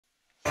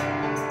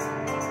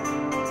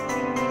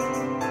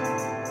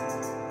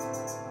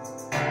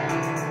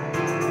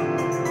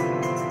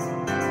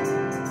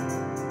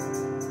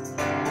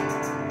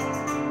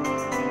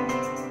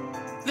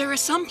There are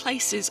some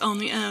places on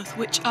the Earth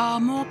which are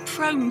more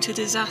prone to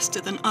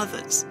disaster than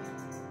others.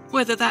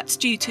 Whether that's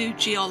due to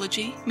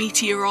geology,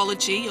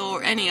 meteorology,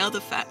 or any other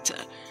factor,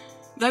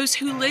 those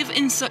who live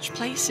in such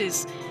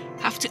places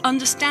have to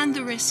understand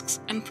the risks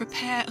and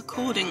prepare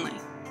accordingly.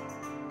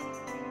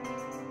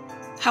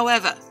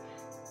 However,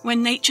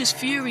 when nature's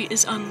fury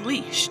is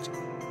unleashed,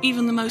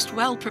 even the most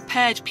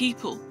well-prepared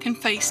people can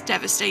face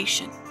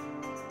devastation.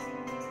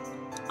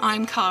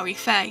 I'm Kari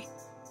Faye,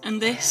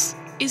 and this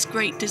is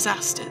Great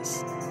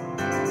Disasters.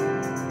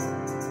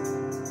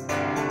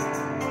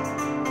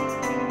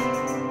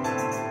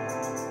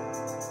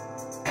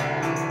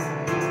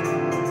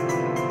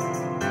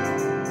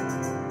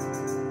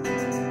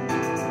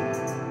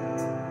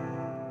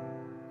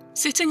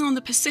 Sitting on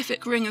the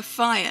Pacific Ring of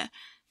Fire,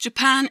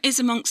 Japan is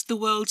amongst the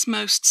world's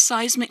most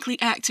seismically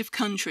active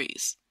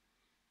countries.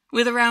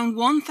 With around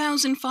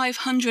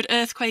 1,500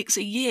 earthquakes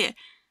a year,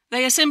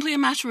 they are simply a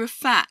matter of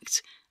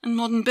fact, and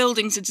modern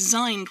buildings are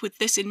designed with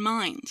this in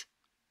mind.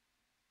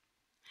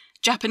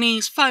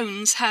 Japanese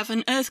phones have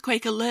an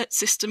earthquake alert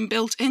system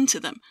built into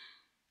them,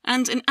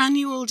 and an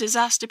annual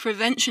disaster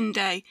prevention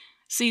day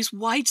sees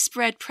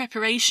widespread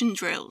preparation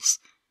drills,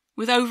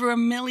 with over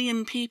 1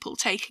 million people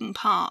taking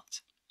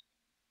part.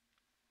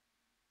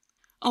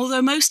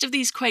 Although most of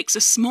these quakes are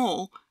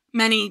small,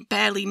 many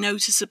barely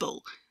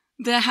noticeable,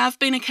 there have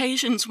been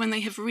occasions when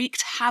they have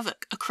wreaked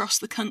havoc across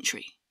the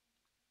country.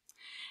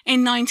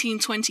 In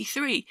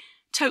 1923,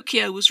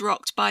 Tokyo was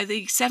rocked by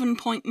the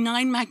 7.9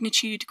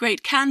 magnitude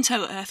Great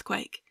Kanto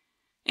earthquake.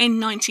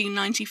 In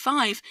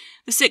 1995,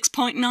 the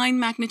 6.9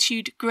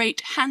 magnitude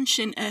Great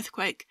Hanshin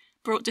earthquake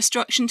brought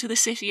destruction to the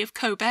city of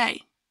Kobe.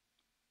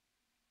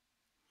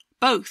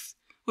 Both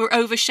were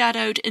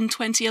overshadowed in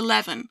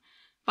 2011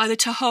 by the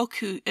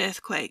Tohoku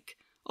earthquake,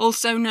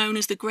 also known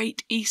as the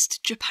Great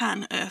East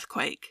Japan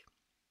earthquake.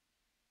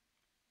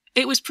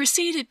 It was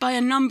preceded by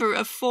a number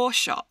of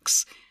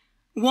foreshocks.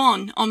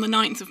 One, on the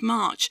 9th of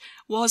March,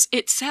 was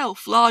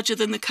itself larger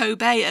than the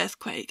Kobe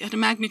earthquake at a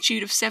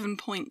magnitude of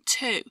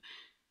 7.2,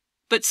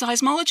 but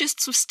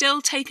seismologists were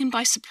still taken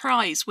by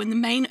surprise when the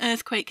main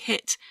earthquake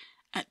hit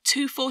at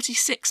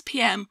 2:46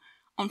 p.m.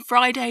 on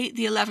Friday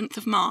the 11th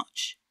of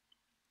March.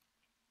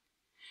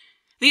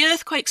 The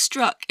earthquake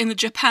struck in the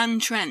Japan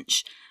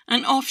Trench,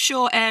 an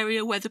offshore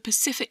area where the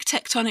Pacific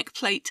tectonic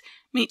plate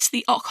meets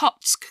the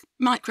Okhotsk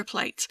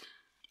microplate,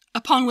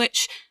 upon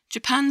which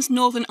Japan's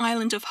northern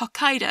island of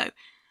Hokkaido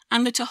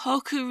and the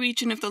Tohoku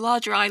region of the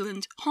larger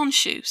island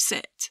Honshu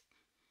sit.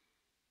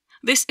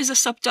 This is a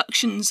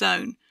subduction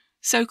zone,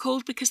 so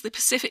called because the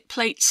Pacific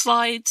plate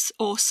slides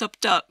or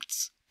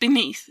subducts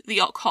beneath the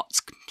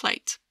Okhotsk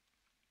plate.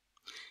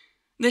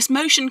 This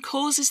motion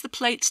causes the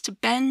plates to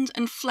bend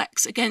and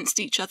flex against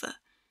each other.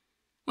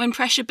 When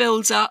pressure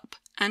builds up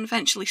and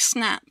eventually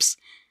snaps,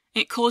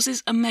 it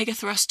causes a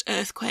megathrust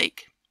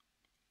earthquake.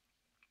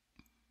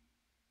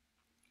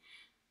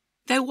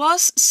 There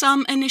was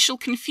some initial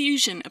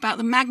confusion about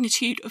the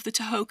magnitude of the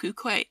Tohoku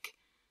quake.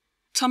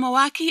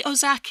 Tomoaki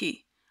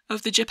Ozaki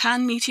of the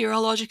Japan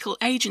Meteorological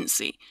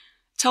Agency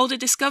told a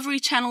Discovery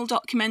Channel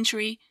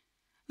documentary,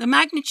 "The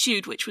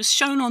magnitude which was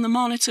shown on the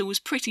monitor was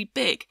pretty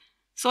big,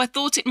 so I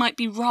thought it might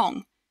be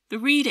wrong. The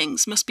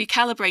readings must be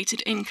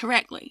calibrated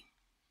incorrectly."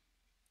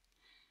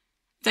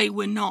 They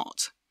were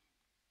not.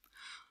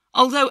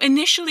 Although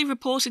initially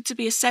reported to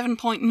be a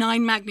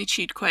 7.9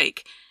 magnitude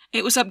quake,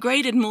 it was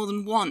upgraded more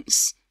than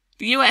once.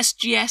 The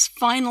USGS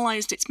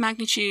finalized its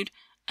magnitude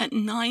at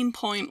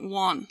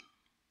 9.1.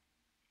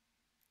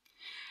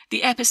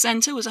 The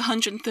epicenter was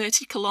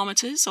 130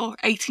 kilometers, or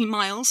 80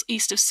 miles,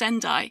 east of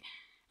Sendai,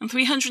 and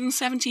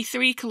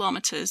 373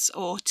 kilometers,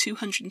 or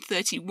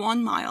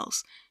 231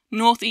 miles,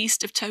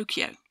 northeast of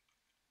Tokyo.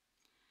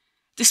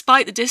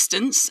 Despite the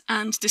distance,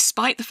 and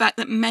despite the fact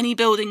that many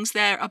buildings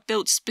there are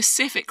built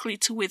specifically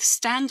to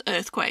withstand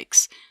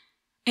earthquakes,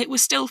 it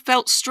was still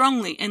felt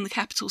strongly in the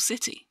capital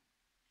city.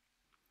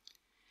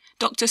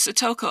 Dr.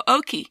 Satoko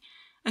Oki,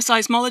 a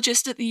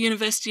seismologist at the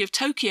University of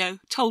Tokyo,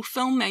 told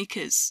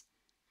filmmakers,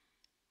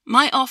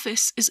 "My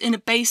office is in a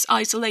base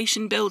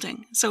isolation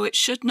building, so it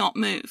should not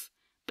move,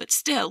 but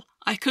still,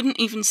 I couldn't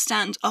even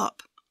stand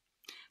up.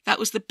 That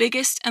was the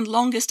biggest and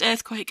longest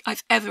earthquake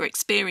I've ever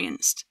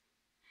experienced.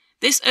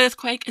 This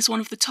earthquake is one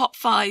of the top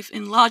 5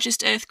 in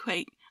largest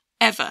earthquake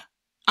ever,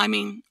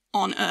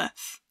 on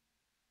Earth."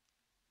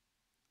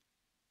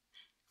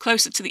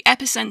 Closer to the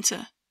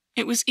epicenter,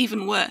 it was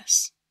even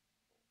worse.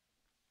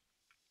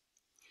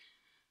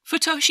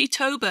 Futoshi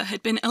Toba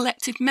had been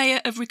elected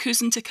mayor of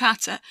Rikuzen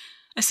Takata,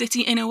 a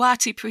city in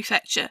Iwate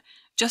Prefecture,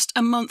 just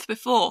a month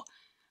before,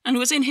 and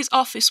was in his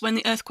office when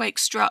the earthquake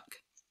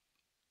struck.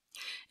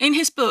 In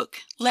his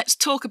book, Let's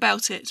Talk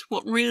About It,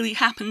 What Really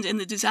Happened in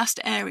the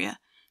Disaster Area,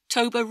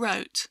 Toba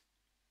wrote,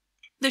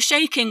 "The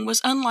shaking was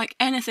unlike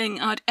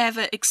anything I'd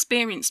ever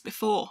experienced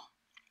before.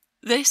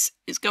 This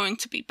is going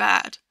to be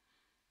bad.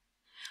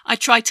 I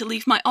tried to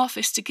leave my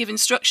office to give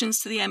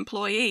instructions to the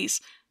employees,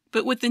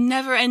 but with the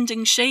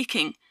never-ending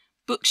shaking,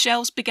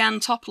 bookshelves began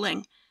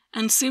toppling,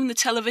 and soon the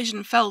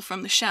television fell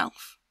from the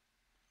shelf.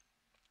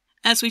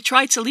 As we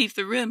tried to leave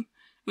the room,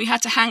 We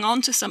had to hang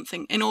on to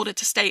something in order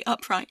to stay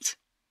upright.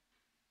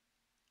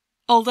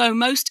 Although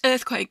most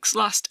earthquakes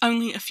last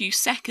only a few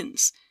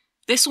seconds,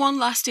 this one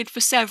lasted for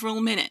several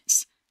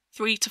minutes,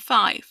 3 to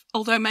 5,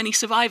 although many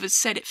survivors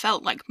said it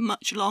felt like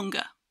much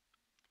longer.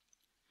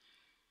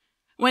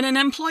 When an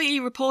employee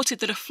reported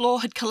that a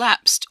floor had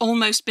collapsed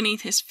almost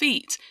beneath his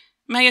feet,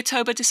 Mayor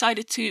Toba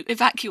decided to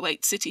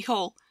evacuate City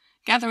Hall,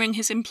 gathering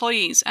his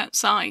employees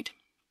outside.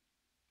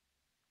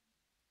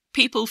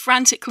 People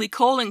frantically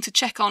calling to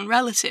check on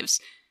relatives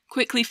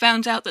quickly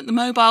found out that the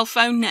mobile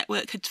phone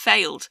network had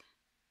failed.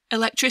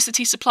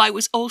 Electricity supply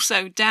was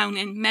also down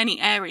in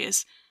many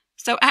areas,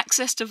 so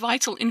access to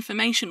vital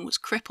information was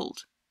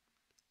crippled.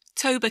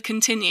 Toba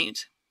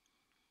continued.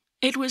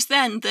 It was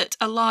then that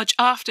a large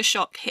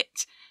aftershock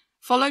hit,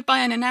 followed by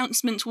an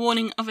announcement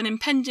warning of an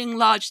impending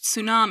large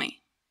tsunami.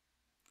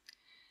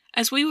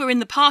 As we were in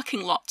the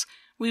parking lot,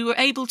 we were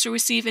able to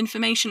receive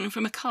information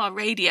from a car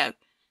radio,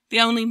 the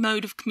only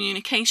mode of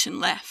communication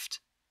left.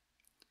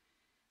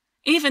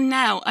 Even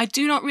now, I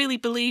do not really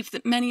believe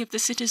that many of the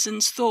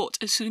citizens thought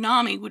a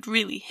tsunami would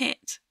really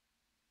hit.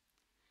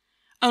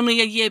 Only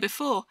a year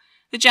before,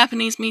 the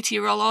Japanese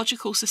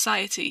Meteorological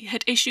Society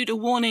had issued a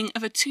warning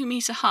of a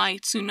 2-meter-high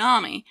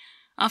tsunami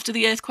after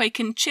the earthquake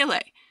in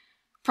Chile,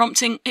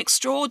 prompting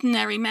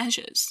extraordinary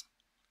measures.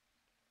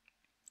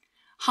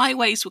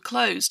 Highways were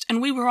closed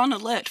and we were on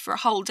alert for a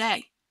whole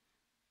day.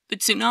 The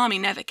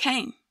tsunami never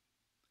came.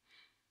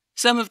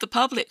 Some of the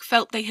public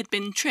felt they had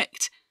been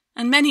tricked,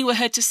 and many were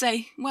heard to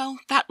say, well,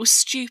 that was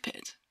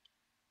stupid.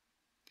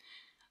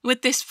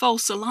 With this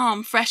false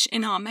alarm fresh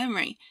in our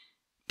memory,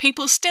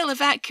 people still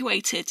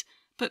evacuated,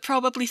 but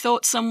probably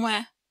thought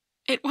somewhere,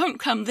 it won't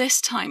come this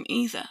time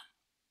either.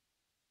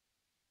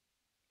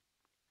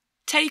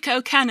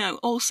 Teiko Kano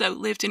also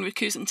lived in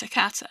Rikuzen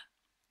Takata.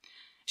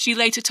 She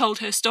later told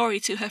her story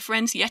to her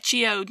friend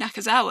Yachio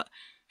Nakazawa,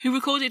 who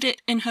recorded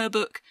it in her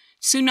book,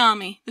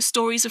 Tsunami, The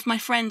Stories of My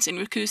Friends in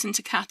Rikuzen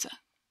Takata.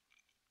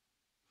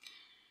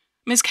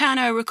 Ms.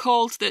 Kano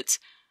recalled that,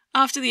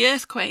 after the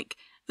earthquake,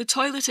 the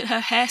toilet at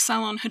her hair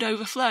salon had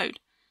overflowed.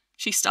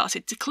 She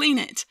started to clean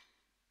it,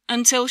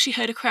 until she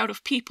heard a crowd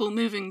of people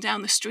moving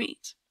down the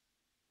street.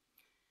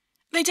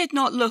 They did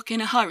not look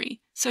in a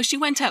hurry, so she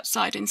went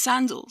outside in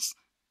sandals.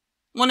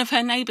 One of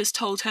her neighbours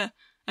told her,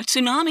 a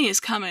tsunami is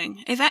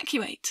coming,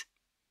 evacuate.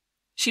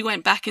 She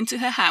went back into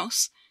her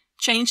house,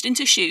 changed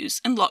into shoes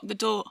and locked the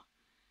door.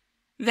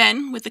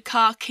 Then, with the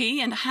car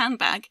key and a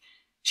handbag,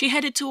 she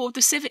headed toward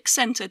the civic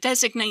centre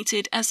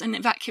designated as an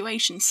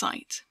evacuation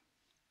site.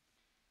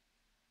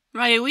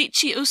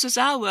 Ryuichi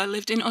Usuzawa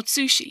lived in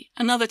Otsushi,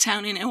 another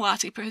town in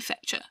Iwate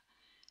Prefecture.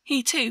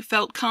 He too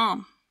felt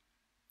calm.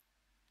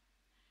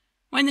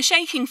 When the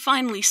shaking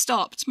finally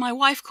stopped, my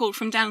wife called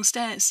from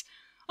downstairs,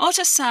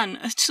 "Ota-san,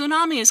 a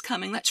tsunami is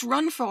coming, let's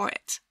run for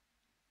it."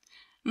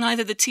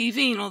 Neither the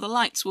TV nor the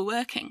lights were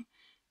working.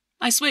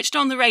 I switched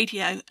on the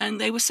radio, and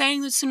they were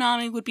saying the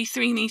tsunami would be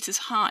 3 meters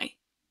high.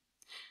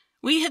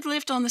 We had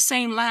lived on the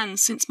same land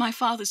since my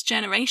father's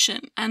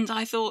generation, and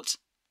I thought,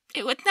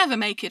 it would never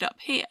make it up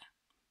here.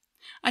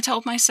 I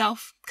told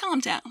myself, calm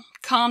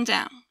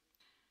down,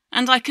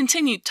 and I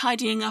continued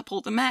tidying up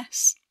all the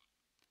mess.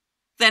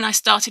 Then I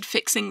started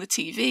fixing the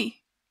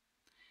TV.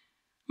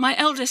 My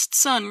eldest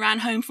son ran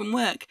home from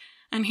work,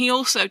 and he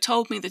also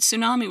told me the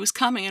tsunami was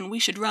coming and we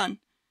should run.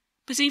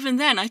 But even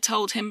then I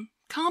told him,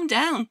 calm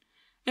down,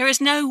 there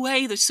is no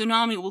way the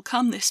tsunami will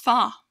come this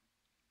far.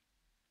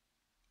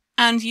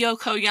 And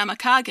Yoko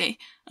Yamakage,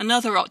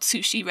 another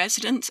Otsushi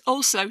resident,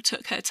 also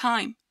took her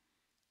time.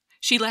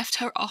 She left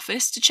her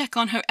office to check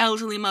on her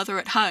elderly mother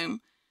at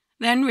home,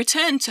 then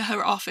returned to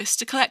her office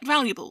to collect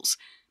valuables,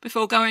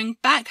 before going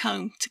back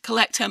home to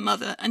collect her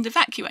mother and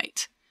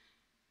evacuate.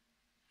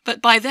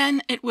 But by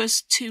then it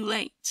was too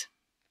late.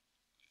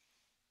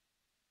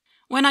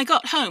 When I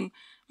got home,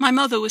 my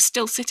mother was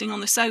still sitting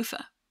on the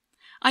sofa.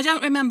 I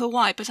don't remember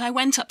why, but I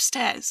went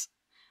upstairs.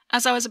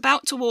 As I was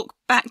about to walk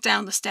back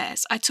down the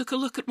stairs, I took a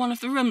look at one of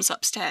the rooms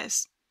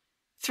upstairs.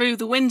 Through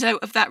the window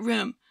of that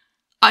room,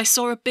 I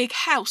saw a big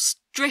house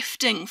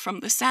drifting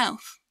from the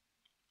south.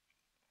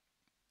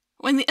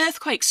 When the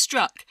earthquake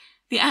struck,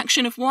 the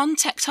action of one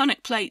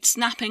tectonic plate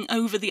snapping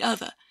over the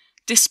other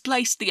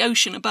displaced the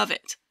ocean above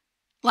it,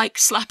 like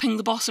slapping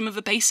the bottom of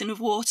a basin of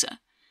water.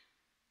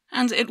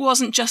 And it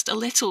wasn't just a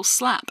little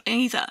slap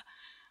either.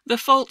 The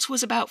fault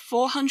was about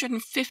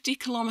 450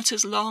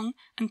 kilometers long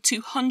and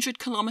 200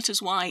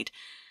 kilometers wide,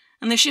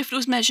 and the shift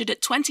was measured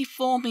at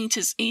 24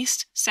 meters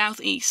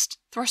east-southeast,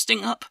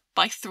 thrusting up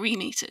by 3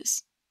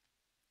 meters.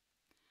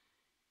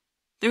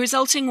 The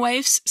resulting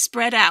waves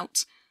spread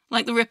out,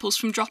 like the ripples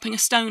from dropping a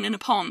stone in a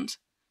pond.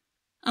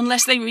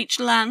 Unless they reached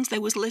land, there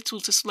was little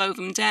to slow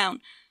them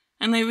down,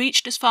 and they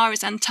reached as far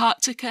as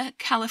Antarctica,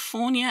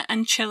 California,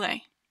 and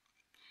Chile.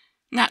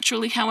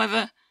 Naturally,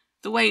 however,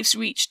 the waves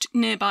reached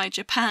nearby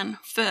Japan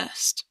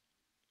first.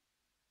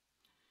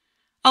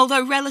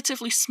 Although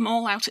relatively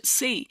small out at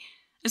sea,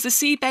 as the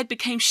seabed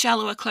became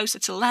shallower closer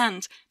to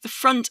land, the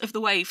front of the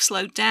wave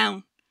slowed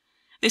down.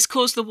 This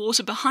caused the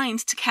water behind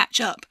to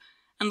catch up,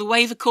 and the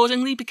wave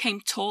accordingly became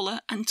taller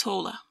and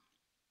taller.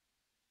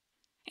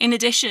 In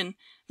addition,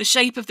 the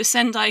shape of the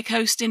Sendai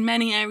coast in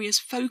many areas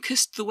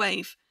focused the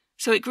wave,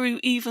 so it grew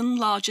even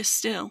larger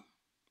still.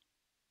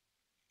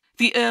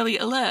 The early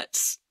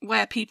alerts,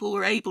 where people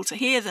were able to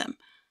hear them,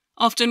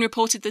 often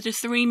reported that a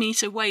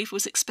 3-meter wave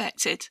was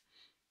expected.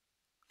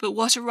 But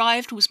what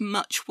arrived was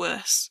much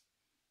worse.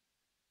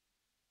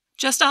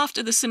 Just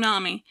after the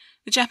tsunami,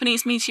 the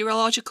Japanese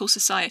Meteorological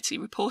Society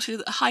reported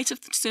that the height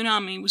of the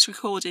tsunami was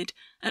recorded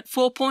at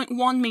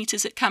 4.1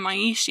 meters at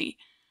Kamaishi,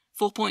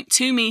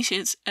 4.2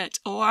 meters at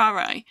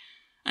Oarai,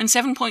 and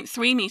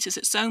 7.3 meters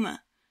at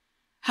Soma.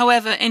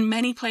 However, in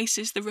many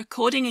places the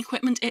recording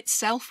equipment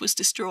itself was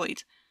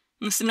destroyed,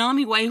 and the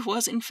tsunami wave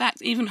was in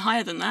fact even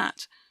higher than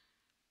that.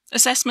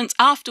 Assessments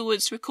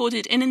afterwards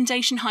recorded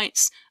inundation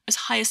heights as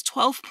high as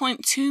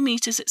 12.2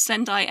 meters at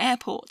Sendai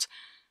Airport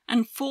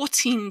and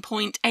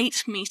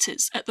 14.8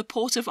 meters at the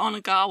port of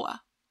Onagawa.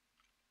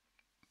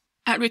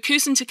 At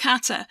Rikuzen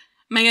Takata,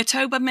 Mayor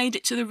Toba made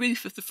it to the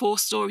roof of the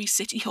 4-story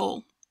City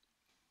Hall.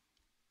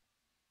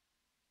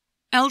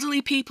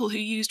 Elderly people who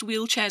used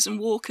wheelchairs and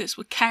walkers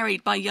were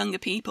carried by younger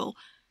people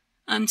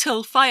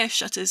until fire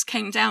shutters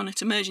came down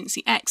at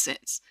emergency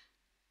exits.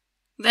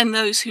 Then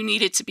those who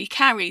needed to be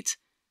carried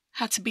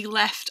had to be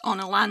left on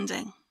a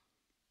landing.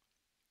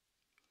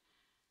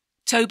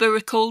 Toba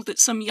recalled that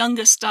some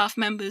younger staff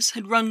members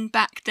had run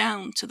back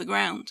down to the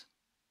ground.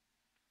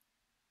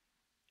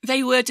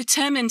 They were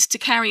determined to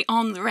carry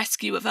on the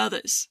rescue of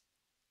others.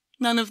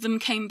 None of them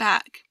came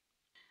back.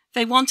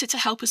 They wanted to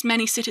help as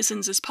many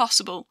citizens as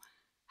possible.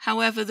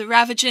 However, the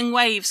ravaging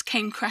waves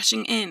came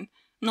crashing in,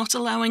 not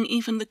allowing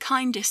even the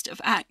kindest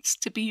of acts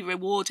to be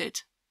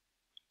rewarded.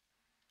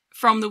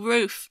 From the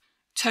roof,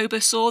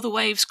 Toba saw the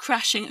waves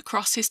crashing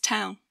across his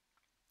town.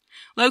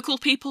 Local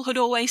people had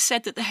always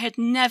said that there had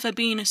never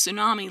been a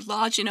tsunami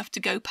large enough to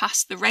go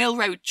past the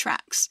railroad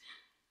tracks,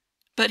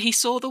 but he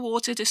saw the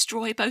water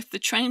destroy both the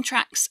train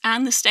tracks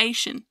and the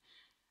station,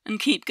 and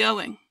keep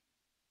going.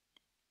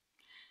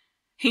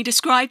 He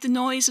described the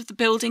noise of the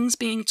buildings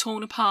being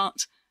torn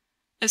apart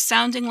as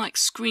sounding like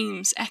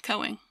screams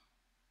echoing.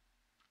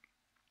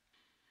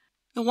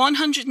 The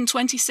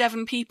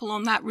 127 people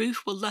on that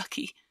roof were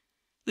lucky.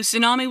 The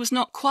tsunami was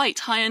not quite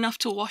high enough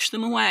to wash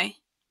them away.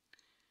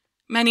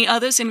 Many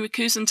others in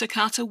Rikuzen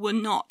Takata were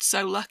not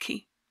so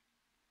lucky.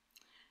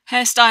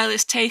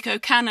 Hairstylist Teiko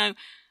Kano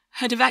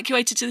had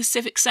evacuated to the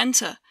civic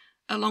centre,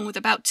 along with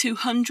about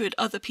 200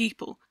 other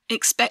people,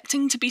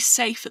 expecting to be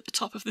safe at the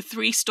top of the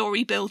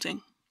 3-story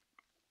building.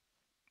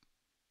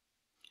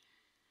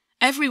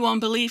 Everyone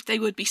believed they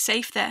would be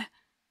safe there.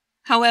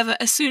 However,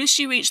 as soon as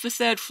she reached the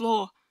 3rd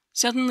floor,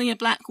 suddenly a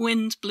black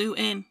wind blew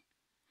in.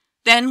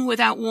 Then,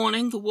 without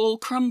warning, the wall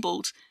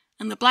crumbled,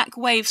 and the black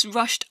waves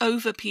rushed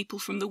over people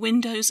from the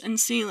windows and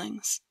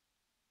ceilings.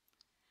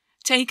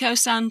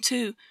 Teiko-san,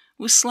 too,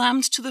 was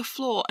slammed to the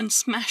floor and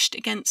smashed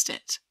against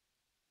it.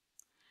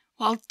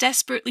 While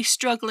desperately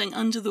struggling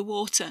under the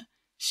water,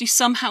 she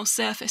somehow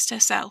surfaced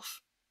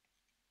herself.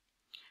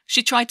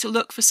 She tried to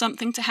look for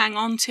something to hang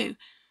on to,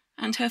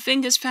 and her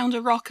fingers found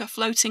a rocker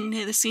floating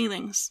near the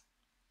ceilings.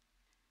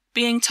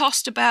 Being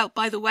tossed about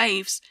by the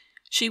waves,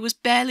 she was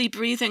barely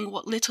breathing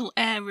what little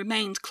air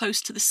remained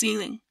close to the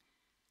ceiling.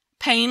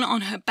 Pain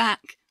on her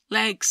back,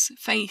 legs,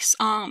 face,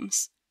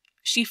 arms.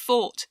 She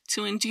fought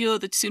to endure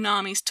the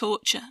tsunami's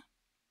torture.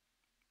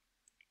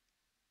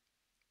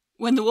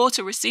 When the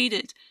water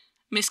receded,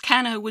 Miss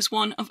Kano was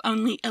one of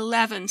only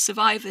 11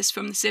 survivors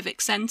from the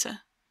civic centre.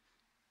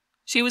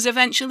 She was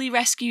eventually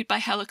rescued by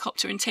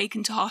helicopter and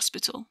taken to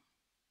hospital.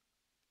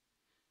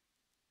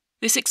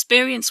 This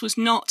experience was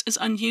not as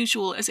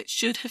unusual as it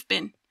should have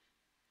been.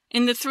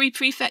 In the 3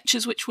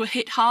 prefectures which were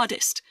hit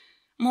hardest,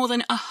 more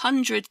than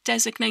 100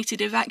 designated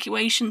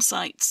evacuation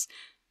sites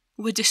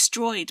were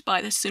destroyed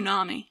by the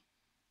tsunami.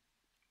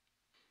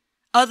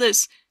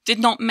 Others did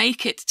not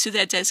make it to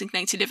their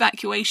designated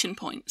evacuation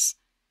points.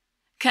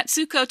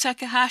 Katsuko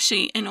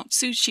Takahashi in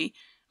Otsuchi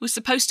was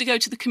supposed to go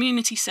to the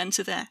community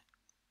centre there.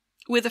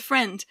 With a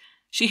friend,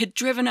 she had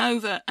driven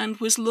over and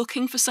was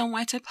looking for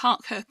somewhere to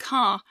park her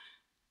car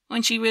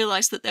when she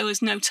realised that there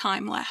was no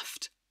time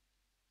left.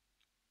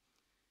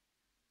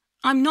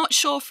 I'm not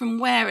sure from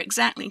where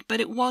exactly, but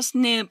it was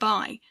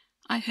nearby.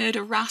 I heard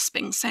a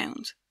rasping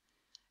sound.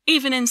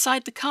 Even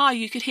inside the car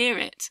you could hear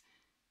it.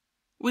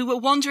 We were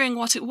wondering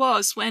what it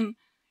was when,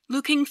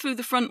 looking through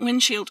the front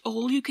windshield,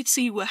 all you could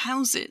see were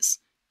houses.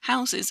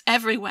 Houses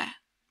everywhere.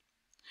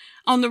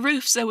 On the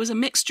roofs there was a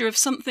mixture of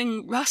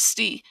something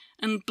rusty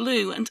and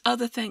blue and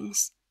other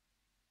things.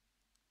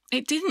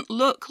 It didn't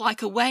look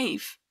like a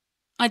wave.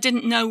 I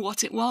didn't know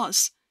what it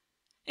was.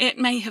 It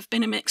may have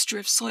been a mixture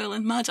of soil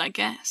and mud, I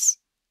guess.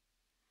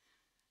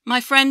 My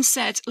friend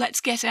said,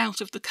 "Let's get out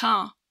of the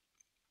car."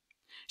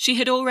 She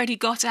had already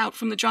got out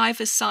from the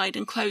driver's side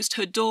and closed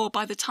her door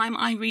by the time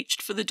I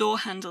reached for the door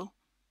handle.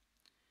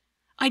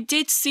 I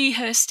did see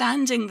her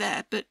standing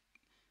there, but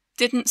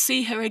didn't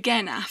see her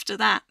again after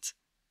that.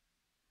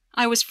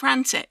 I was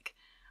frantic.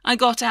 I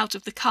got out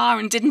of the car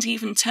and didn't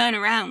even turn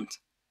around.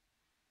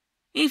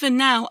 Even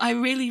now, I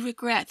really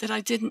regret that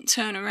I didn't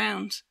turn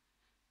around.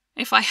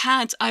 If I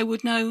had, I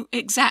would know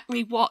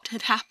exactly what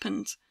had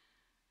happened.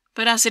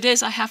 But as it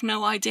is, I have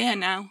no idea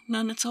now,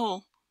 none at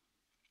all.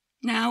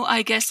 Now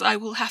I guess I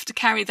will have to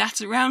carry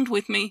that around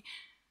with me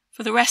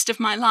for the rest of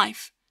my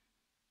life.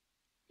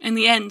 In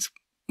the end,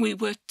 we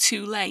were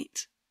too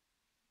late.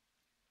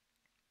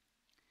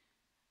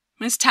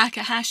 Miss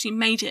Takahashi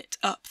made it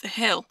up the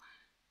hill.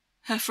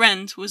 Her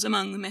friend was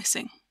among the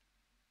missing.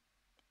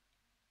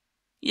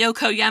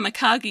 Yoko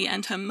Yamakagi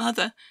and her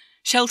mother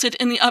sheltered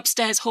in the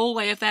upstairs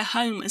hallway of their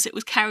home as it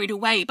was carried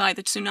away by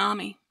the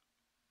tsunami.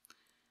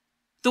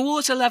 The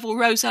water level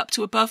rose up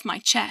to above my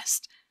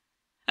chest.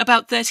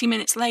 About 30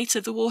 minutes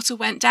later, the water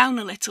went down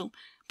a little,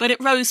 but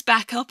it rose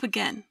back up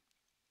again.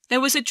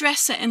 There was a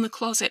dresser in the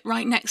closet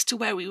right next to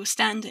where we were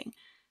standing,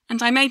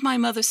 and I made my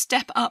mother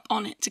step up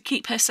on it to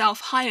keep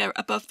herself higher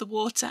above the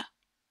water.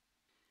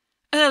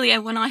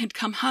 Earlier, when I had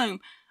come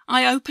home,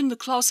 I opened the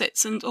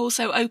closets and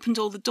also opened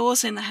all the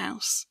doors in the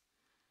house.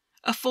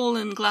 A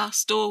fallen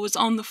glass door was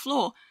on the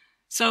floor,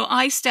 so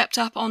I stepped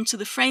up onto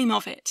the frame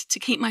of it to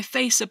keep my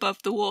face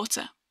above the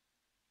water.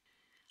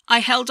 I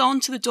held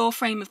on to the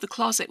doorframe of the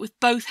closet with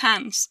both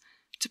hands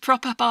to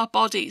prop up our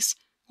bodies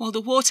while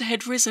the water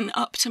had risen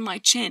up to my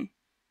chin.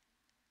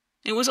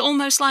 It was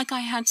almost like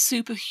I had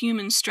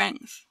superhuman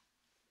strength.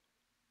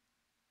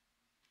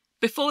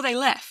 Before they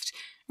left,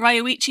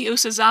 Ryuichi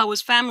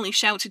Usazawa's family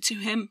shouted to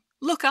him,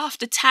 "Look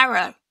after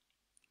Taro!"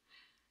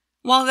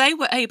 While they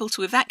were able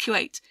to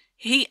evacuate,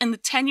 he and the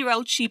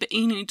 10-year-old Shiba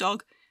Inu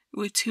dog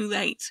were too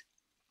late.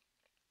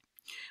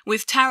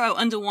 With Taro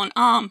under one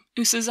arm,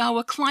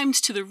 Usazawa climbed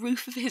to the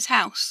roof of his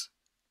house.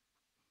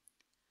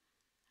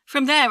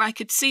 From there I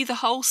could see the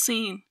whole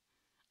scene.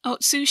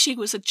 Otsushi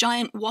was a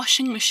giant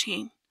washing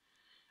machine.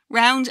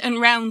 Round and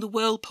round the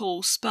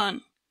whirlpool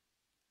spun.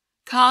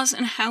 Cars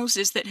and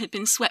houses that had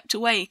been swept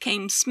away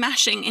came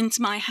smashing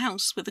into my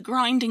house with a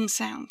grinding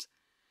sound.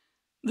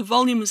 The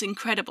volume was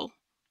incredible.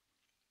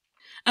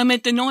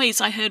 Amid the noise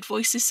I heard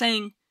voices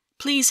saying,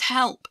 "Please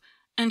help,"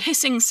 and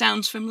hissing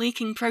sounds from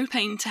leaking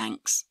propane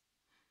tanks.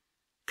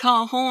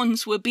 Car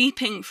horns were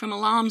beeping from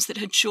alarms that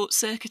had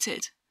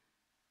short-circuited.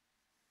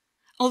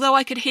 Although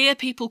I could hear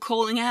people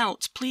calling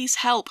out, "Please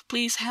help,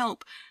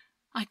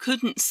 I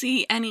couldn't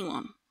see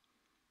anyone.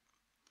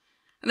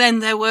 Then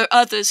there were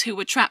others who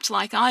were trapped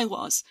like I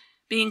was,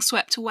 being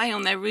swept away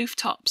on their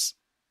rooftops.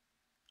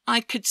 I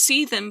could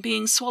see them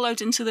being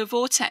swallowed into the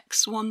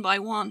vortex one by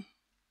one.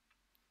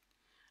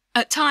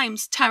 At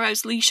times,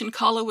 Taro's leash and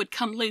collar would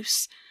come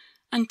loose,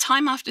 and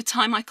time after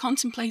time I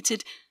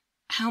contemplated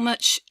how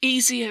much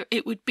easier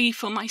it would be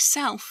for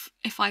myself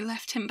if I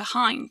left him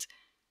behind.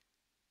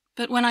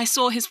 But when I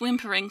saw his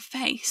whimpering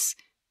face,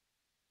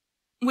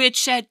 we had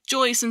shared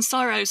joys and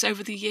sorrows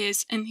over the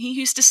years, and he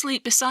used to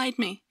sleep beside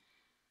me.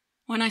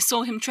 When I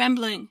saw him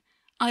trembling,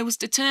 I was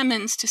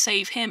determined to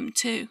save him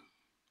too.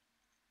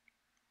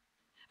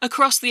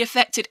 Across the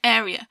affected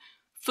area,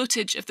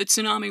 footage of the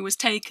tsunami was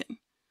taken,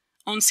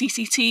 on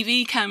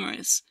CCTV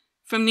cameras,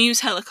 from news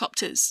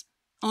helicopters,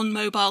 on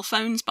mobile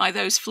phones by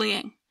those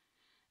fleeing.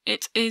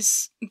 It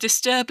is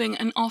disturbing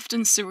and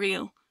often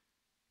surreal.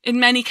 In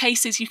many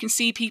cases you can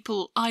see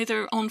people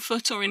either on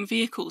foot or in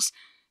vehicles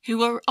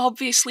who are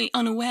obviously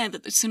unaware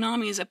that the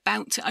tsunami is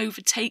about to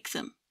overtake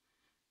them.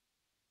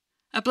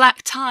 A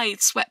black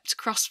tide swept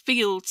across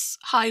fields,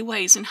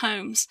 highways and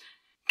homes,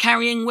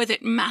 carrying with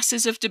it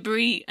masses of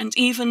debris and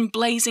even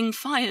blazing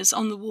fires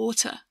on the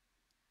water.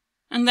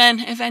 And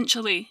then,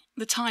 eventually,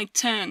 the tide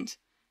turned,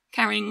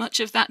 carrying much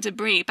of that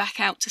debris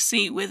back out to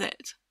sea with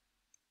it.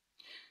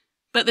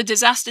 But the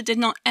disaster did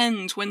not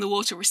end when the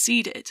water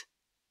receded.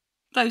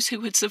 Those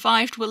who had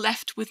survived were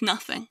left with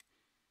nothing.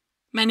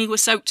 Many were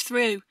soaked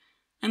through,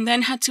 and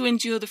then had to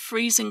endure the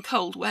freezing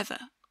cold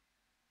weather.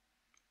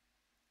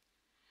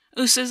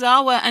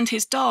 Usazawa and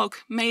his dog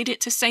made it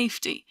to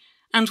safety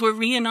and were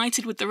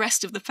reunited with the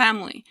rest of the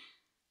family,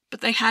 but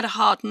they had a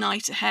hard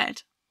night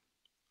ahead.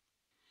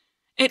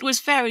 It was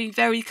very,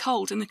 very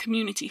cold in the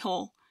community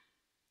hall.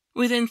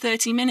 Within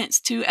 30 minutes,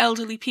 2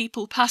 elderly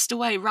people passed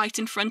away right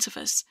in front of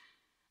us,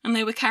 and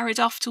they were carried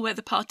off to where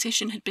the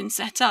partition had been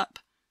set up.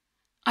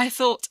 I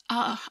thought,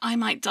 I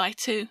might die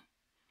too.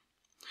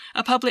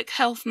 A public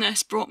health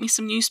nurse brought me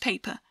some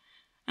newspaper,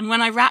 and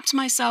when I wrapped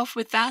myself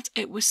with that,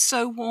 it was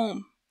so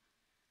warm.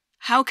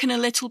 How can a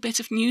little bit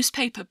of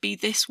newspaper be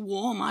this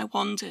warm, I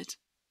wondered.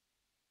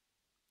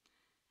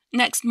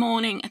 Next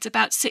morning, at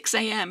about 6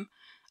 a.m.,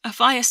 a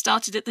fire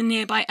started at the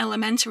nearby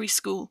elementary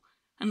school,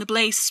 and the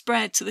blaze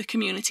spread to the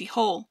community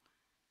hall.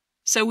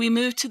 So we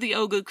moved to the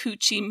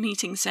Ogokuchi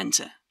meeting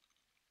center.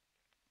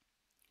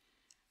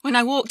 When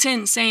I walked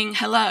in saying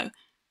hello,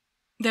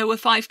 there were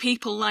 5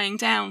 people lying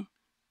down.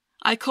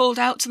 I called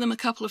out to them a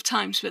couple of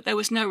times, but there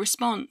was no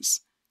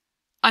response.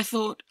 I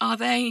thought, are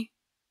they?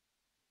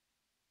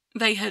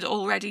 They had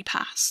already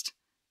passed.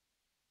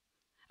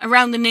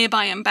 Around the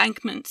nearby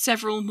embankment,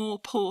 several more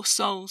poor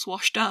souls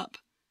washed up.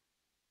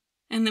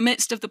 In the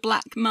midst of the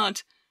black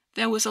mud,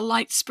 there was a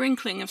light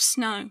sprinkling of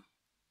snow.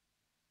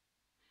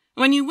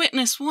 When you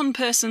witness one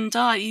person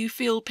die, you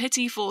feel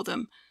pity for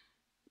them.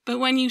 But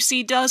when you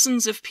see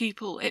dozens of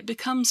people, it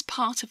becomes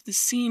part of the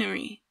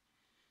scenery.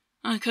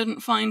 I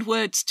couldn't find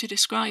words to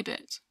describe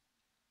it.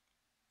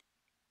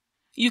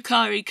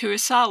 Yukari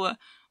Kurosawa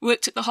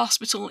worked at the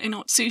hospital in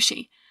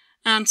Otsuchi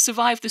and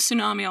survived the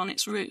tsunami on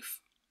its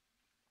roof.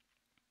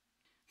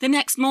 The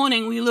next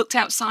morning we looked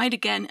outside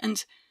again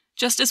and,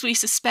 just as we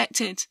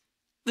suspected,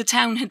 the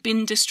town had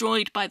been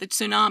destroyed by the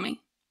tsunami.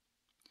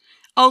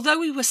 Although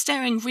we were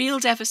staring real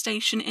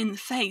devastation in the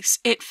face,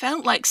 it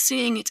felt like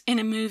seeing it in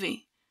a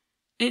movie.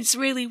 It's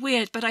really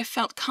weird, but I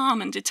felt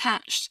calm and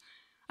detached.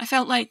 I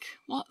felt like,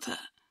 what the?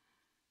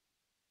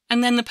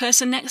 And then the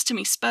person next to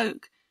me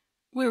spoke.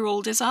 We're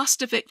all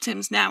disaster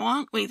victims now,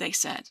 aren't we? They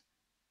said.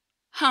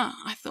 Huh,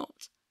 I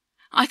thought.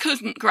 I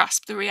couldn't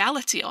grasp the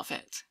reality of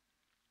it.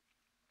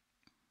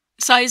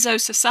 Saizo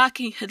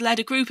Sasaki had led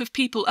a group of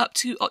people up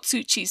to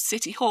Otsuchi's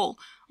city hall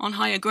on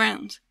higher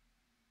ground.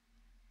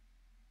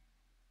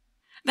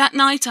 That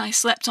night I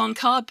slept on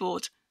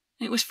cardboard.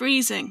 It was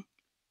freezing.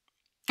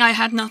 I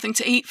had nothing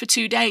to eat for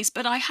 2 days,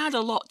 but I had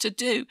a lot to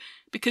do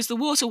because the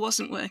water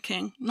wasn't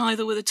working,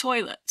 neither were the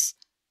toilets.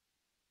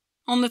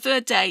 On the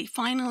 3rd day,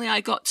 finally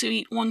I got to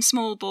eat 1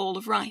 small ball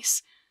of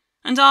rice,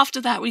 and after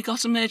that we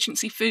got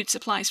emergency food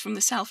supplies from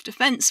the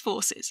self-defense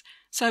forces,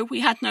 so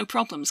we had no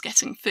problems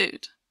getting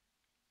food.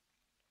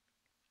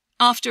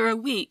 After a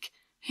week,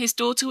 his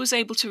daughter was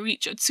able to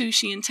reach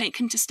Otsuchi and take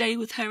him to stay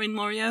with her in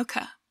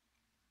Morioka.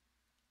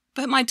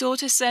 But my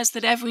daughter says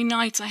that every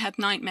night I had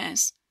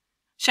nightmares,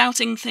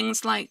 shouting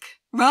things like,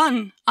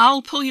 "Run!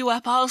 I'll pull you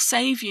up, I'll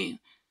save you."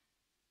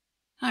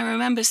 I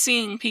remember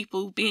seeing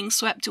people being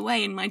swept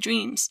away in my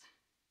dreams.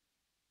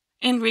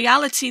 In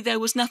reality, there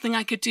was nothing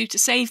I could do to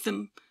save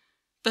them,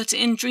 but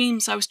in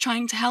dreams I was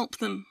trying to help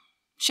them,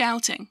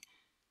 shouting.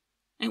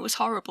 It was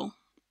horrible.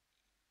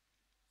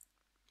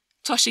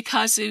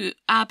 Toshikazu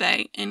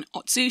Abe in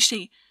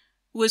Otsuchi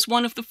was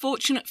one of the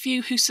fortunate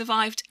few who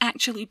survived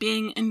actually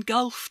being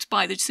engulfed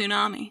by the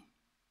tsunami.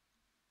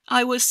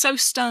 I was so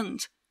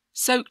stunned,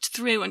 soaked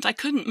through, and I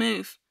couldn't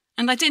move,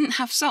 and I didn't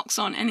have socks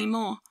on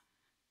anymore.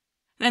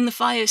 Then the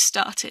fires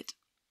started.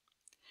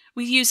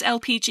 We use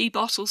LPG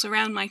bottles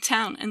around my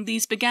town, and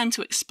these began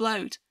to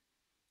explode.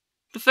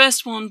 The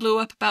first one blew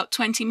up about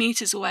 20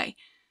 meters away,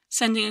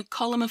 sending a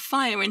column of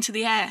fire into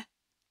the air.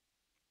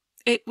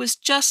 It was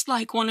just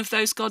like one of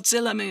those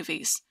Godzilla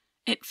movies.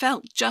 It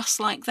felt just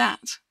like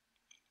that.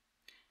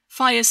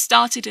 Fires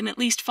started in at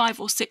least 5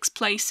 or 6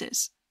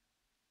 places.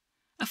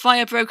 A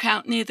fire broke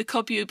out near the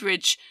Kobyu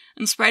Bridge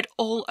and spread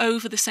all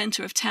over the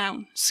centre of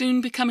town,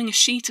 soon becoming a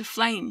sheet of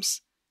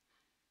flames.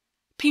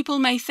 People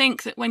may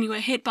think that when you are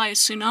hit by a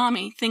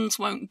tsunami, things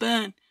won't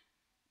burn,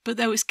 but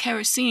there was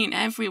kerosene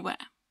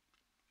everywhere.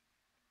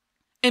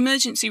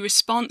 Emergency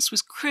response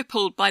was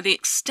crippled by the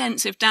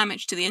extensive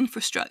damage to the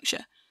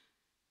infrastructure.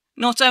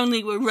 Not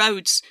only were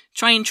roads,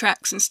 train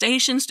tracks and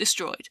stations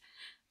destroyed,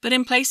 but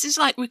in places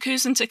like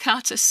Rikuzen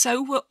Takata,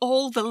 so were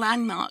all the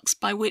landmarks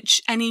by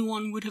which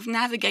anyone would have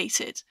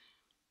navigated.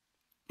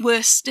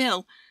 Worse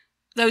still,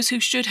 those who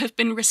should have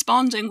been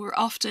responding were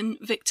often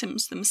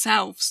victims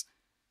themselves.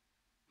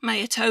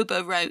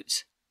 Mayatoba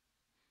wrote,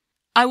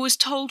 "I was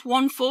told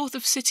 1/4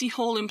 of City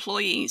Hall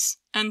employees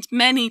and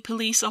many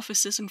police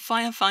officers and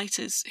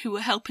firefighters who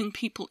were helping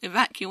people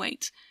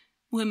evacuate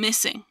were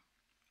missing.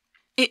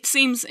 It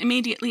seems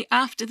immediately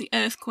after the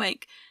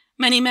earthquake,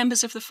 many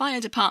members of the fire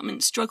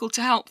department struggled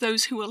to help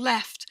those who were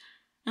left,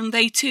 and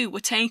they too were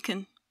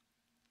taken.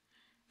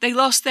 They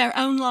lost their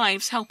own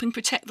lives helping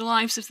protect the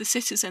lives of the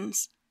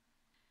citizens.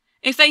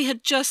 If they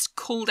had just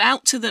called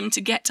out to them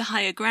to get to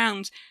higher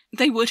ground,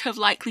 they would have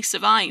likely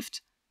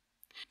survived.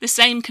 The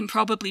same can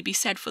probably be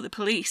said for the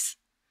police.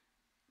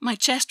 My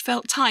chest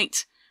felt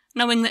tight,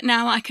 knowing that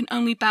now I can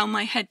only bow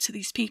my head to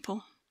these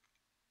people."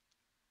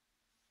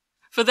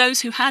 For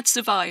those who had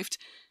survived,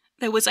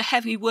 there was a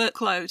heavy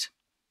workload.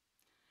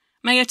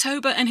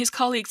 Mayatoba and his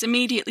colleagues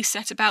immediately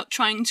set about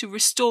trying to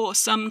restore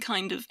some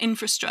kind of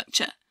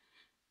infrastructure.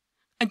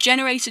 A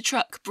generator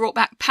truck brought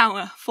back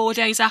power 4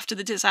 days after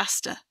the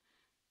disaster.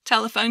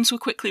 Telephones were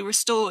quickly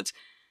restored,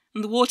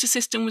 and the water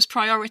system was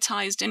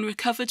prioritised and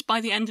recovered by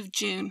the end of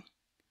June.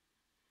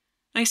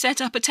 They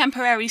set up a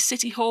temporary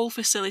City Hall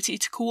facility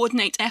to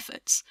coordinate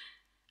efforts,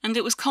 and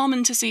it was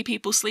common to see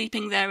people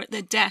sleeping there at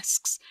their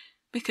desks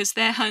because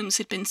their homes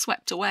had been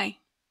swept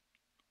away.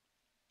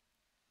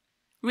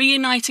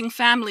 Reuniting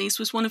families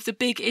was one of the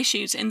big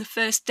issues in the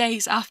first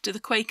days after the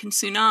quake and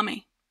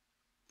tsunami.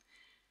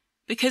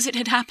 Because it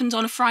had happened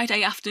on a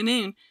Friday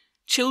afternoon,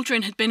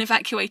 children had been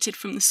evacuated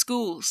from the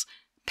schools,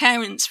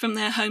 parents from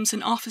their homes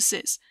and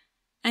offices,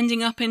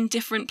 ending up in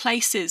different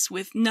places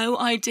with no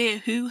idea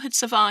who had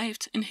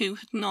survived and who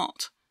had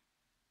not.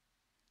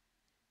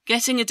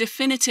 Getting a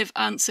definitive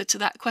answer to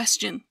that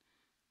question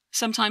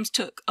sometimes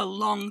took a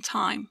long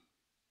time.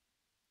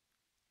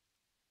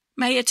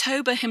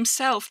 Mayatoba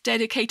himself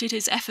dedicated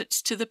his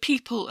efforts to the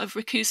people of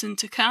Rikuzen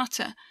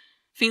Takata,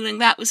 feeling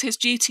that was his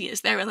duty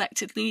as their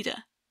elected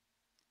leader.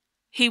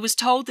 He was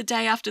told the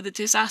day after the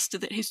disaster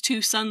that his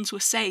 2 sons were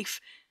safe,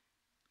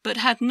 but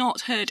had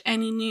not heard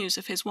any news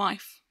of his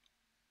wife.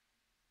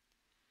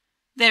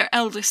 Their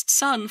eldest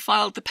son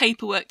filed the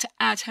paperwork to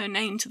add her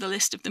name to the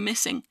list of the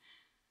missing,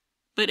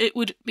 but it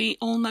would be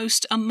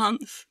almost a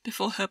month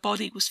before her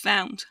body was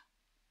found.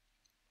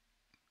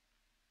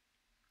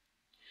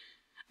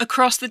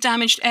 Across the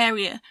damaged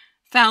area,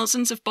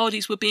 thousands of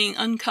bodies were being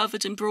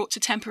uncovered and brought to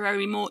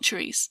temporary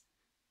mortuaries.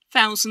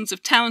 Thousands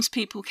of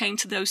townspeople came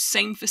to those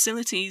same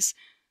facilities,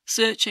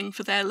 searching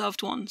for their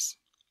loved ones.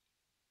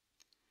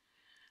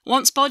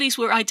 Once bodies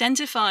were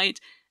identified,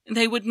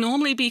 they would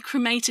normally be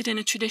cremated in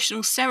a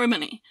traditional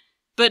ceremony,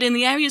 but in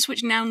the areas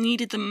which now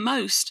needed them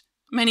most,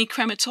 many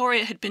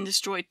crematoria had been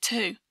destroyed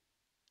too.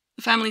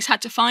 The families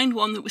had to find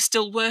one that was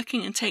still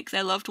working and take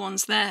their loved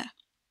ones there.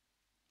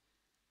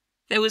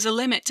 There was a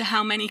limit to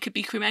how many could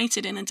be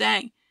cremated in a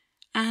day,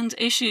 and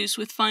issues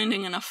with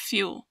finding enough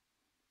fuel.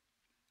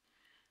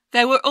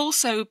 There were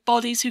also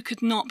bodies who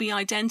could not be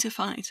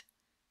identified,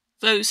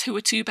 those who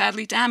were too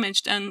badly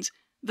damaged and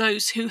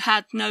those who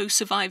had no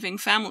surviving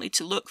family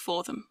to look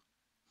for them.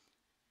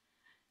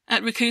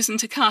 At Rikuzen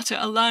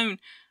Takata alone,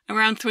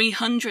 around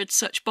 300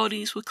 such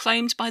bodies were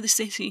claimed by the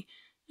city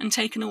and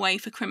taken away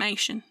for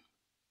cremation.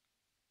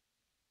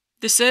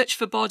 The search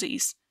for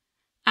bodies,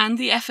 and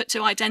the effort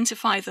to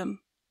identify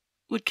them,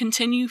 would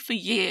continue for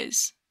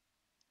years.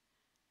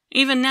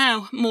 Even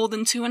now, more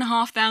than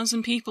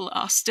 2,500 people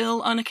are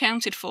still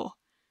unaccounted for.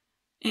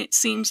 It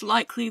seems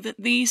likely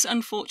that these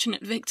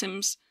unfortunate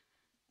victims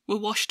were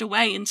washed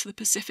away into the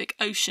Pacific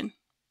Ocean.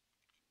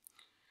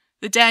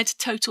 The dead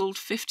totaled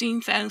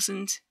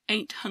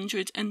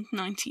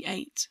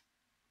 15,898.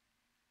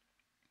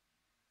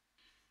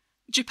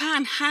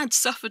 Japan had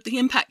suffered the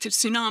impact of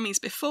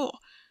tsunamis before.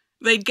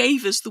 They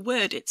gave us the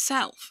word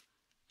itself,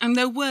 and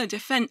there were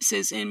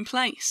defences in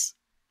place.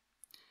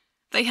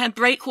 They had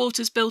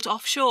breakwaters built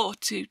offshore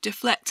to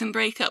deflect and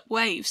break up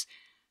waves,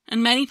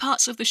 and many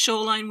parts of the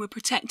shoreline were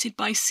protected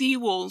by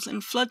seawalls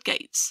and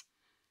floodgates.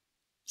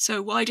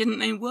 So why didn't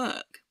they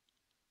work?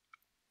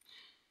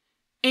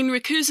 In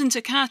Rikuzen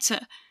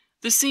Takata,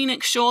 the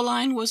scenic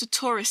shoreline was a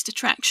tourist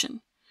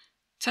attraction.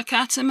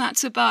 Takata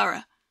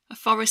Matsubara, a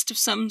forest of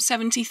some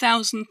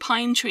 70,000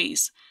 pine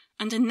trees,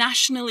 and a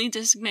nationally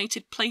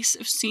designated place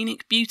of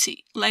scenic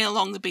beauty, lay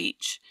along the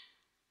beach.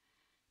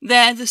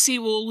 There the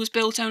seawall was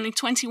built only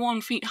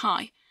 21 feet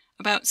high,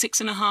 about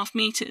 6.5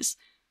 meters,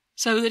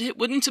 so that it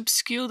wouldn't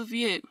obscure the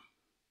view.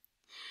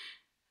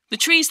 The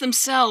trees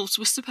themselves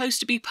were supposed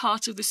to be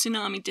part of the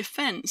tsunami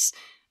defense,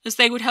 as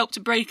they would help to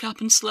break up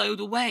and slow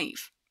the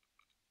wave.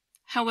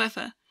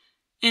 However,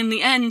 in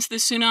the end the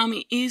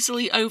tsunami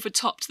easily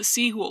overtopped the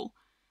seawall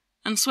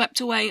and swept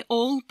away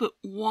all but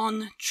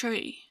one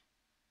tree.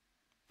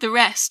 The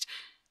rest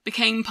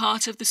became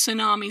part of the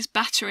tsunami's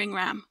battering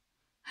ram,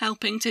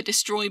 helping to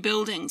destroy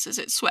buildings as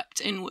it swept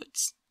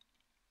inwards.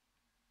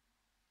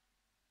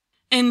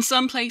 In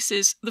some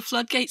places, the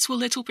floodgates were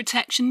little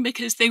protection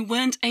because they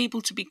weren't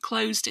able to be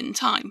closed in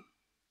time.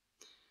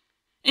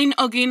 In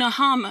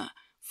Oginohama,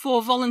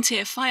 4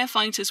 volunteer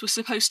firefighters were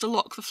supposed to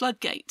lock the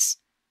floodgates.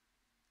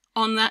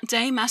 On that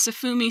day,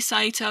 Masafumi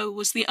Saito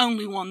was the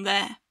only one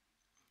there.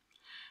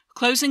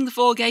 Closing the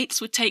 4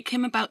 gates would take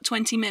him about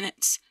 20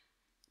 minutes,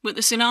 but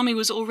the tsunami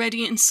was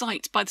already in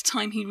sight by the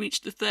time he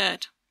reached the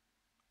 3rd.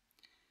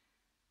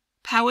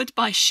 Powered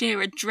by sheer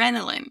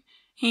adrenaline,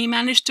 he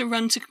managed to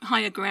run to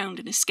higher ground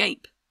and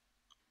escape.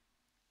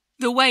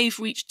 The wave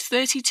reached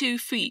 32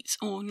 feet,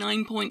 or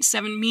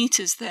 9.7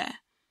 meters there.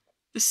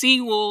 The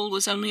seawall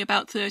was only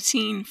about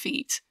 13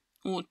 feet,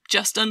 or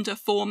just under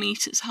 4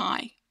 meters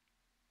high.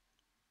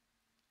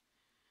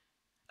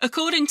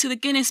 According to the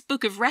Guinness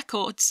Book of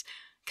Records,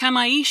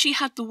 Kamaishi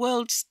had the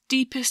world's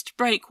deepest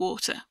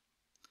breakwater.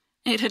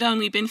 It had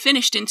only been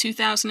finished in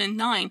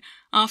 2009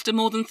 after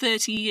more than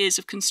 30 years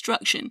of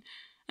construction,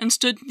 and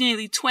stood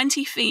nearly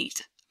 20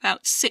 feet,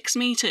 about 6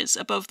 meters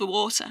above the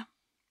water.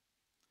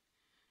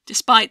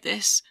 Despite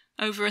this,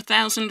 over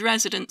 1,000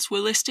 residents were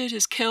listed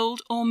as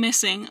killed or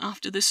missing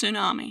after the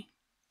tsunami.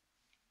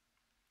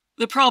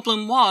 The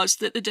problem was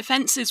that the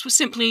defences were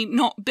simply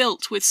not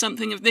built with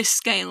something of this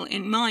scale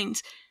in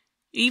mind,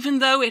 even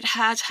though it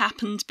had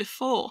happened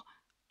before.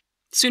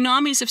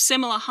 Tsunamis of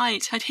similar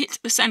height had hit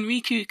the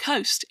Sanriku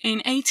coast in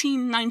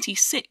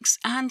 1896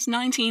 and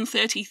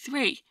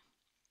 1933.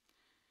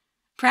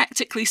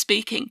 Practically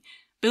speaking,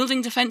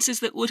 building defences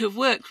that would have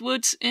worked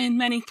would, in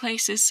many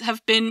places,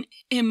 have been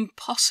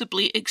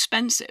impossibly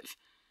expensive.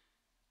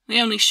 The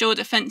only sure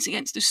defence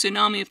against a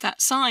tsunami of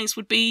that size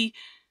would be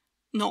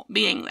not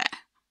being there.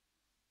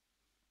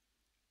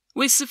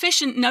 With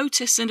sufficient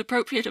notice and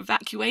appropriate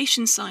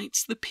evacuation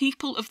sites, the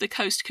people of the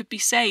coast could be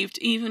saved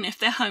even if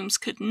their homes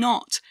could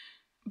not.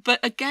 But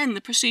again,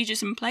 the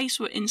procedures in place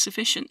were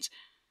insufficient.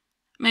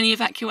 Many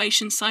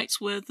evacuation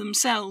sites were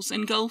themselves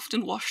engulfed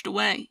and washed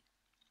away.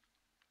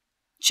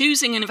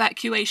 Choosing an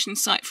evacuation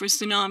site for a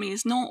tsunami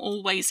is not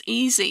always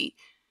easy.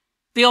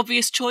 The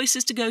obvious choice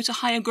is to go to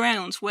higher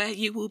ground where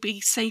you will be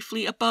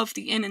safely above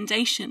the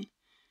inundation.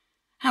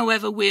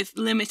 However, with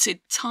limited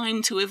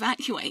time to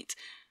evacuate,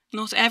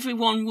 not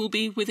everyone will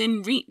be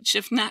within reach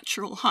of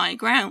natural high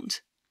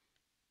ground.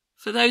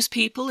 For those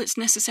people, it's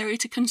necessary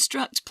to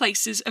construct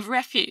places of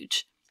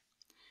refuge.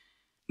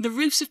 The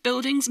roofs of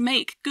buildings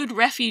make good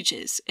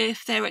refuges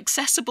if they're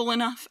accessible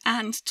enough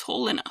and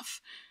tall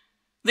enough.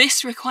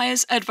 This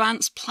requires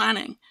advanced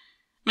planning,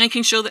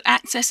 making sure that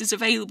access is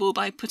available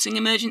by putting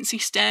emergency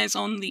stairs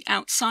on the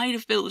outside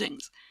of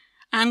buildings,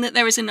 and that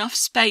there is enough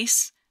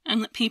space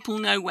and that people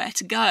know where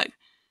to go.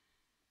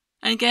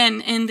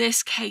 Again, in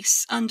this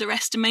case,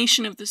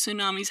 underestimation of the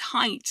tsunami's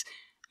height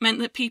meant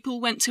that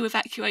people went to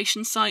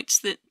evacuation sites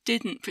that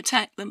didn't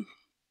protect them.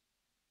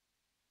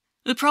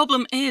 The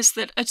problem is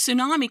that a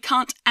tsunami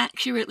can't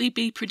accurately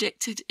be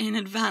predicted in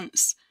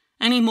advance,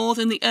 any more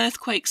than the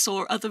earthquakes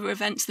or other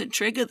events that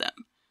trigger them.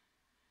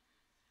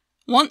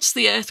 Once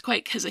the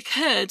earthquake has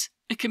occurred,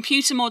 a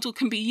computer model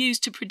can be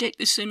used to predict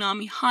the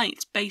tsunami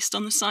height based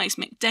on the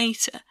seismic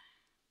data.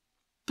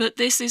 But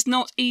this is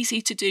not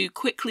easy to do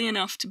quickly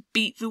enough to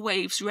beat the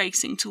waves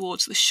racing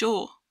towards the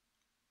shore.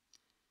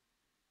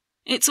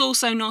 It's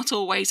also not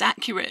always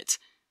accurate.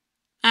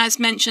 As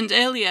mentioned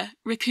earlier,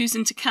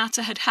 Rikuzen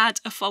Takata had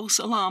had a false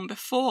alarm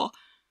before,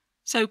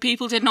 so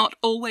people did not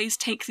always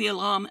take the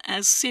alarm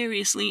as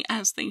seriously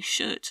as they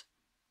should.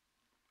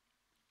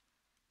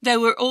 There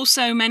were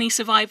also many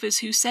survivors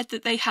who said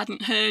that they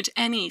hadn't heard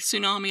any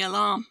tsunami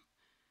alarm.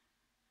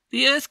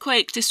 The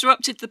earthquake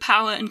disrupted the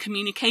power and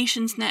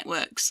communications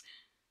networks,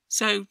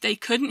 so they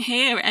couldn't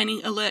hear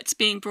any alerts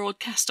being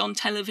broadcast on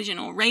television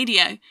or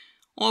radio,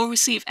 or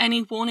receive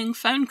any warning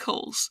phone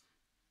calls.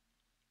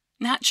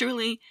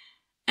 Naturally,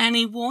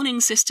 any warning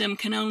system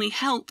can only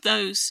help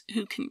those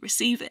who can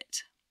receive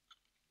it.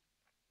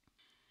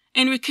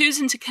 In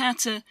Rikuzen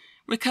Takata,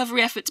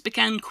 recovery efforts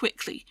began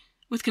quickly,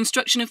 with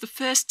construction of the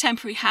first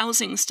temporary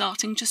housing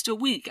starting just a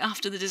week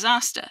after the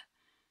disaster.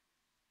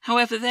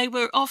 However, they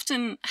were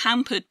often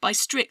hampered by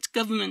strict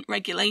government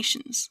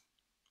regulations.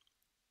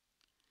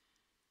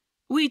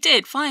 We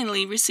did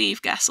finally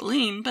receive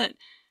gasoline, but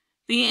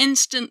the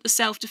instant the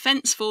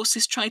self-defense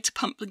forces tried to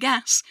pump the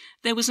gas,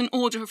 there was an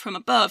order from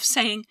above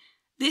saying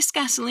this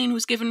gasoline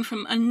was given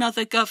from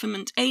another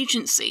government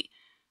agency,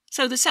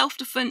 so the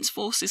self-defense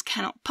forces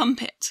cannot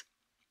pump it.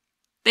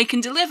 They can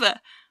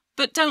deliver,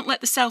 but don't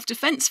let the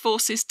self-defense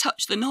forces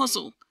touch the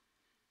nozzle.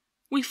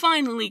 We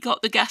finally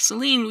got the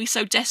gasoline we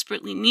so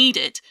desperately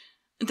needed.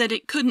 That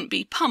it couldn't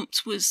be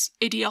pumped was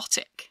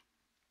idiotic.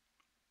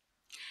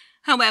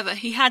 However,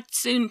 he had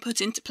soon put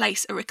into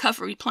place a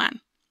recovery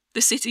plan. The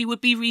city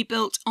would be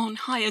rebuilt on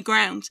higher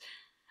ground,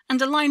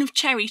 and a line of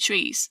cherry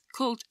trees,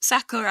 called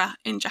sakura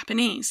in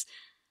Japanese,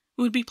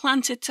 would be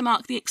planted to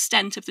mark the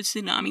extent of the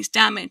tsunami's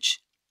damage.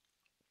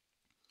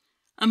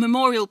 A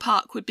memorial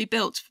park would be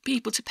built for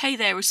people to pay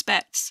their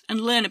respects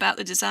and learn about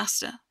the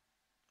disaster.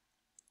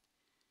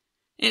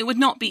 It would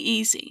not be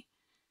easy.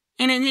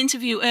 In an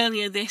interview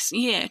earlier this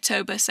year,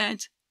 Toba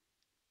said,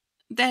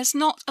 "There's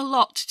not a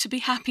lot to be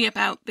happy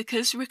about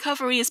because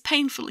recovery is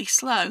painfully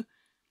slow.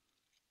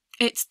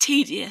 It's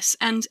tedious,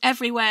 and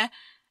everywhere,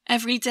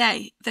 every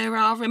day, there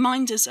are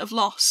reminders of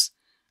loss,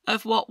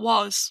 of what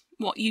was,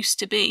 what used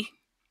to be.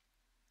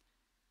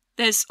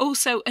 There's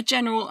also a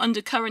general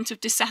undercurrent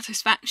of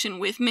dissatisfaction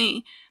with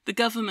me, the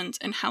government,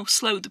 and how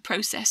slow the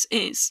process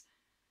is.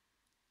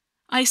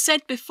 I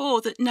said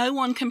before that no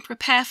one can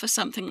prepare for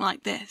something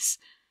like this,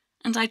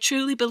 and I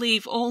truly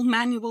believe all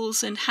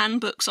manuals and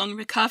handbooks on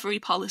recovery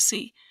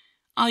policy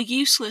are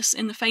useless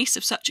in the face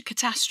of such a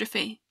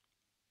catastrophe.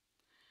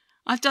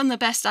 I've done the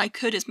best I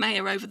could as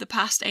mayor over the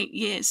past 8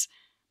 years,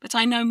 but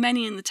I know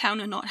many in the town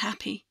are not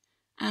happy,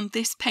 and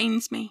this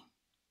pains me."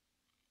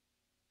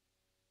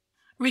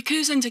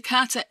 Rikuzen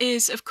Takata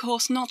is, of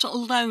course, not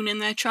alone in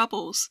their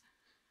troubles.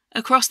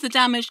 Across the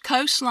damaged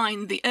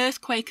coastline, the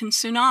earthquake and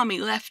tsunami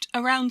left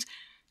around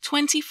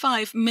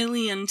 25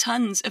 million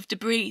tons of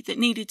debris that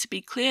needed to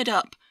be cleared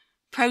up,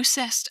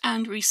 processed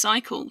and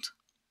recycled.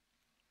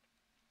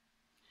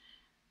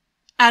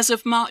 As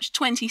of March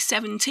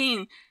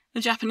 2017, the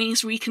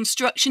Japanese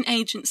Reconstruction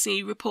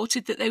Agency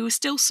reported that they were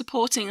still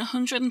supporting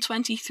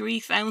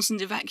 123,000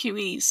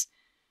 evacuees.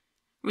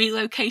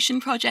 Relocation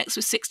projects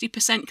were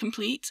 60%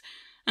 complete,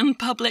 and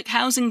public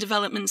housing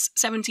developments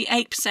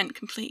 78%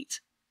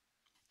 complete.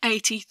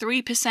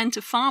 83%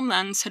 of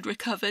farmlands had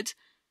recovered,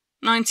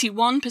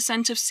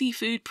 91% of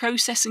seafood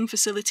processing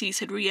facilities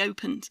had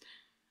reopened,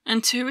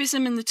 and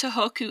tourism in the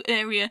Tohoku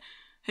area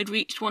had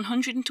reached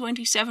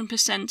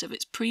 127% of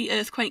its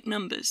pre-earthquake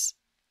numbers.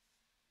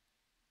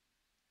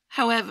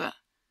 However,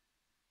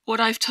 what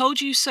I've told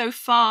you so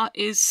far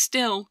is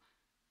still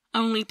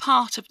only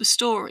part of the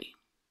story.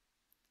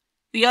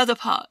 The other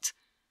part,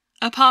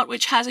 a part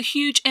which has a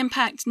huge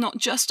impact not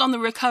just on the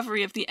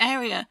recovery of the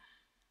area,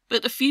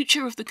 but the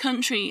future of the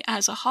country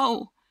as a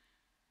whole,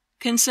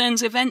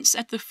 concerns events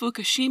at the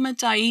Fukushima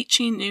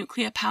Daiichi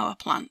nuclear power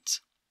plant.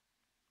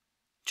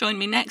 Join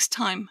me next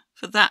time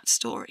for that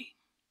story.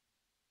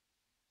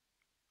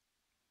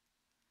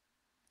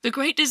 The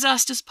Great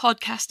Disasters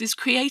podcast is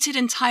created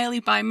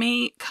entirely by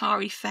me,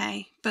 Kari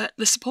Faye, but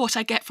the support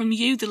I get from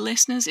you, the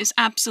listeners, is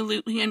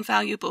absolutely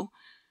invaluable.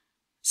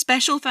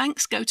 Special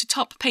thanks go to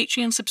top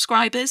Patreon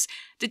subscribers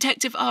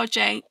Detective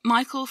RJ,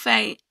 Michael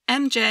Fay,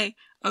 MJ,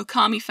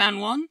 Okami Fan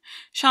 1,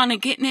 Shana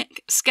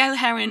Gitnick, Scale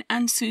Heron,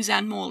 and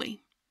Suzanne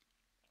Morley.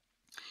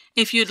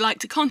 If you'd like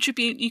to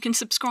contribute, you can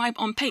subscribe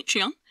on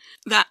Patreon.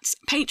 That's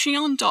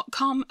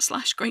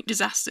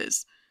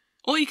patreon.com/greatdisasters.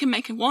 Or you can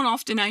make a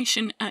one-off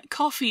donation at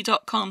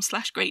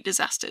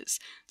ko-fi.com/greatdisasters.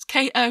 It's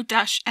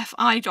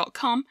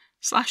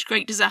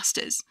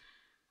ko-fi.com/greatdisasters.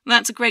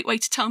 That's a great way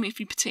to tell me if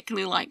you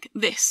particularly like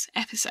this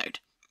episode.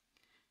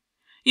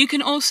 You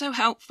can also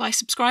help by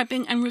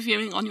subscribing and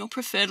reviewing on your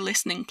preferred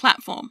listening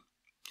platform.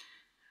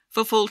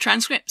 For full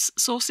transcripts,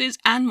 sources,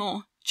 and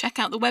more, check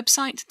out the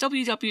website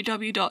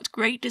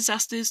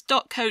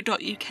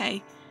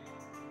www.greatdisasters.co.uk.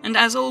 And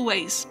as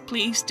always,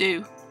 please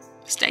do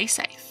stay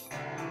safe.